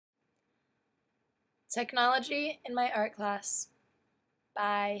Technology in My Art Class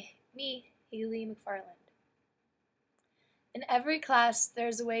by me, Haley McFarland. In every class, there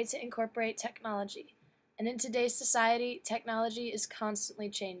is a way to incorporate technology, and in today's society, technology is constantly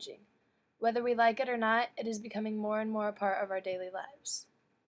changing. Whether we like it or not, it is becoming more and more a part of our daily lives.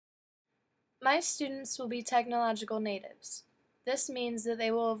 My students will be technological natives. This means that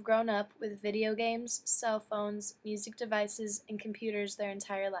they will have grown up with video games, cell phones, music devices, and computers their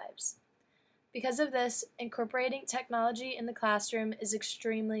entire lives. Because of this, incorporating technology in the classroom is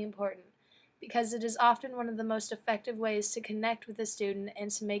extremely important because it is often one of the most effective ways to connect with a student and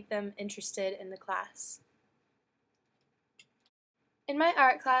to make them interested in the class. In my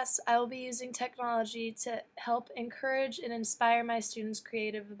art class, I will be using technology to help encourage and inspire my students'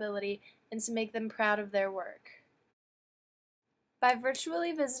 creative ability and to make them proud of their work. By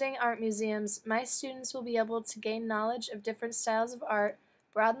virtually visiting art museums, my students will be able to gain knowledge of different styles of art,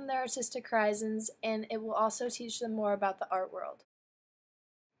 broaden their artistic horizons, and it will also teach them more about the art world.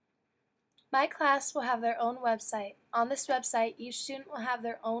 My class will have their own website. On this website, each student will have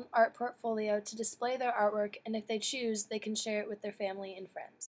their own art portfolio to display their artwork, and if they choose, they can share it with their family and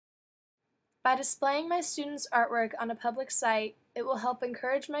friends. By displaying my students' artwork on a public site, it will help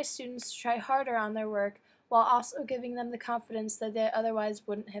encourage my students to try harder on their work while also giving them the confidence that they otherwise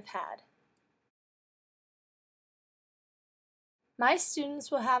wouldn't have had. My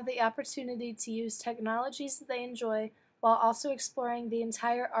students will have the opportunity to use technologies that they enjoy while also exploring the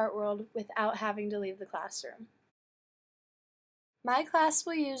entire art world without having to leave the classroom. My class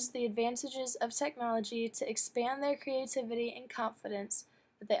will use the advantages of technology to expand their creativity and confidence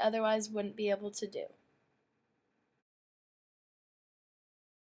that they otherwise wouldn't be able to do.